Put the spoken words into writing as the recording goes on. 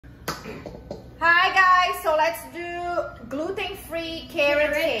Hi guys, so let's do gluten-free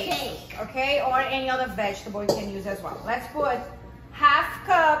carrot cake, okay? Or any other vegetable you can use as well. Let's put half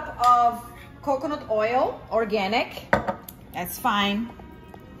cup of coconut oil, organic, that's fine.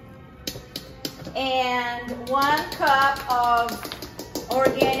 And 1 cup of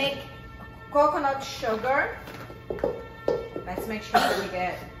organic coconut sugar. Let's make sure that we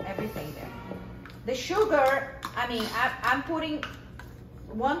get everything there. The sugar, I'm putting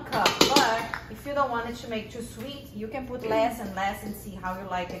 1 cup, but if you don't want it to make too sweet, you can put less and less and see how you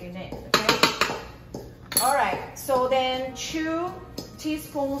like it in it, okay? All right, so then 2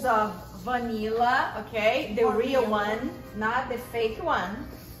 teaspoons of vanilla, okay? The real one, not the fake one.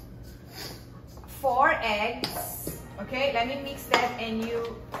 4 eggs, okay? Let me mix that and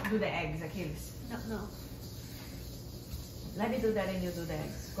you do the eggs, Achilles. No. Let me do that and you do the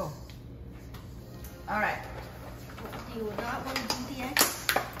eggs. Go. All right. You would not want to do the eggs?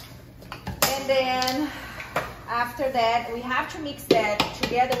 And then after that, we have to mix that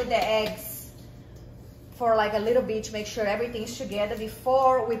together with the eggs for like a little bit to make sure everything's together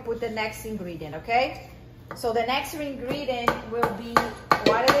before we put the next ingredient, okay? So the next ingredient will be,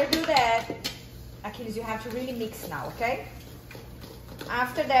 while they do that, Achilles, you have to really mix now, okay?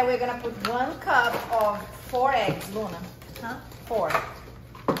 After that, we're gonna put 1 cup of 4 eggs, Luna. Huh? 4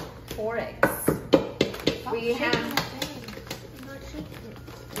 eggs. We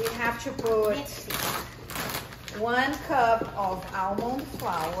have to put 1 cup of almond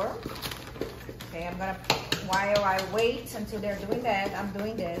flour. Okay, while I wait until they're doing that, I'm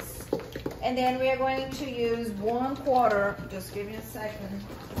doing this. And then we are going to use 1/4, just give me a second.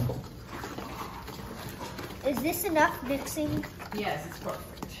 Is this enough mixing? Yes, it's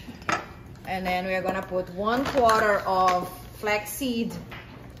perfect. And then we are gonna put 1/4 of flaxseed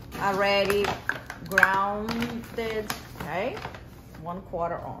already grounded, okay?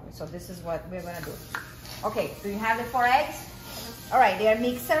 1/4 only. So this is what we're gonna do. Okay, do you have the 4 eggs? All right, they are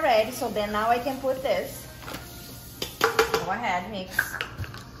mixed already. So then now I can put this. Go ahead, mix.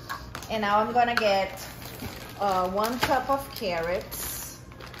 And now I'm gonna get 1 cup of carrots.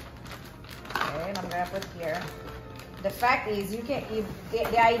 Okay, and I'm gonna put here. The fact is,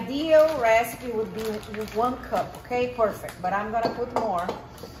 the ideal recipe would be with 1 cup, okay? Perfect. But I'm gonna put more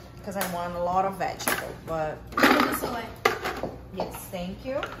because I want a lot of vegetables. But This away. yes, thank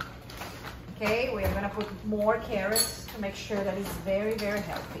you. Okay, we're gonna put more carrots to make sure that it's very, very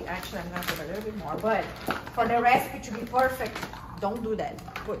healthy. Actually, I'm gonna put a little bit more, but for the recipe to be perfect, don't do that.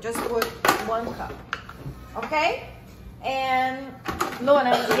 Just put 1 cup, okay? And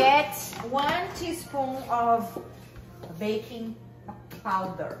Luna, get 1 teaspoon of baking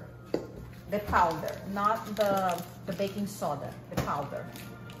powder. The powder, not the baking soda, the powder.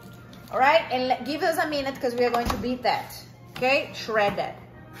 All right, and give us a minute because we are going to beat that, okay? Shred that.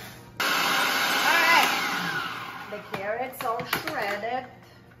 All right, the carrots are shredded,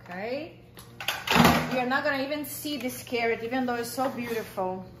 okay? You're not gonna even see this carrot, even though it's so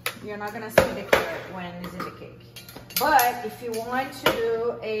beautiful. You're not gonna see the carrot when it's in the cake. But if you want to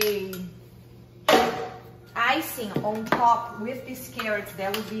do a icing on top with these carrots,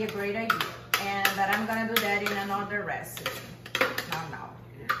 that would be a great idea. But I'm gonna do that in another recipe. Now.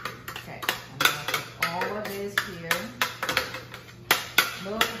 Okay, I'm gonna put all of this here.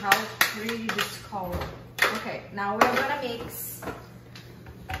 Look how pretty this color. Okay, now we're gonna mix.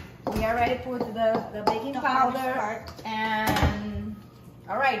 We already put the baking powder and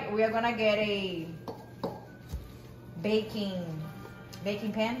all right, we are gonna get a baking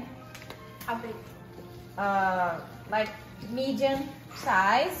pan. How big? Like medium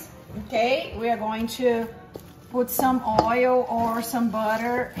size. Okay, we are going to put some oil or some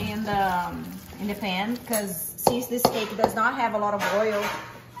butter in the pan because since this cake does not have a lot of oil,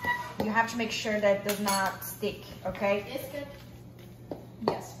 you have to make sure that it does not stick, okay? It's good.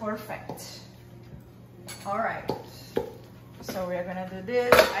 Yes, perfect. All right, so we're gonna do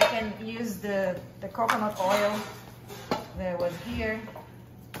this. I can use the coconut oil that was here,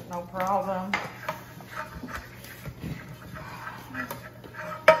 no problem.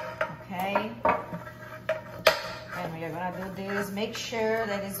 Okay, and we are gonna do this. Make sure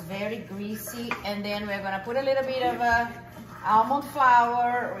that it's very greasy, and then we're gonna put a little bit of almond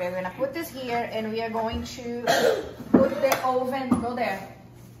flour. We're gonna put this here, and we are going to put the oven, go there,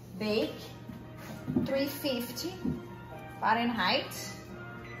 bake 350 Fahrenheit,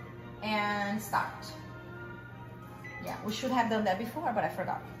 and start. Yeah, we should have done that before, but I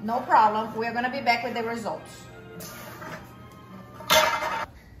forgot. No problem, we're gonna be back with the results.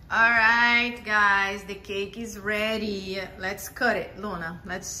 All right, guys, the cake is ready. Let's cut it, Luna.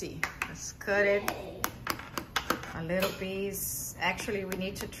 Let's see. Let's cut it. a little piece. Actually, we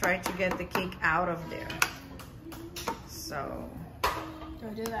need to try to get the cake out of there. So. Do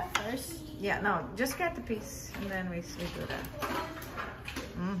I do that first? Yeah, no, just get the piece and then we do that.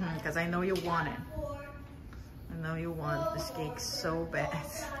 Because I know you want it. I know you want this cake so bad.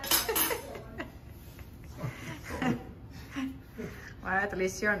 Well, at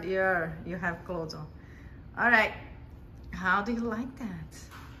least you have clothes on. All right, how do you like that?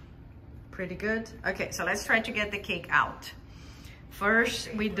 Pretty good? Okay, so let's try to get the cake out.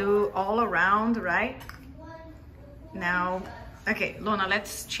 First, we do all around, right? Now, okay, Luna,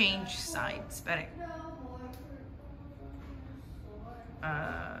 let's change sides. Espera aí.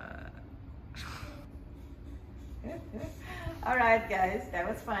 All right, guys, that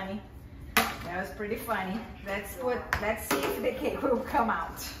was funny. That was pretty funny. Let's see if the cake will come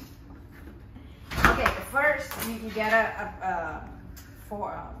out. Okay, first you get a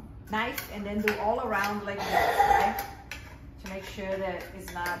knife and then do all around like this, right? To make sure that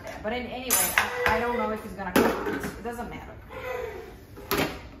it's not there. But anyway, I don't know if it's gonna come out. It doesn't matter.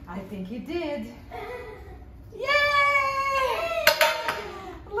 I think it did. Yay!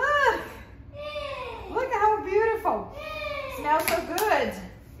 Look! Look how beautiful. Smells so good.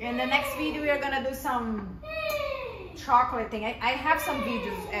 In the next video, we are gonna do some chocolate thing. I have some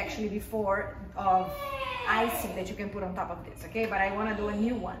videos actually before of icing that you can put on top of this, okay? But I wanna do a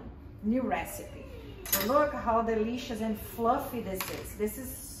new one, new recipe. So look how delicious and fluffy this is. This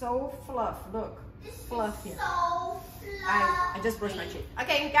is so fluff, look, fluffy. So fluffy. I just brushed my teeth.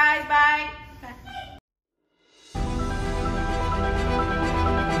 Okay, guys, bye.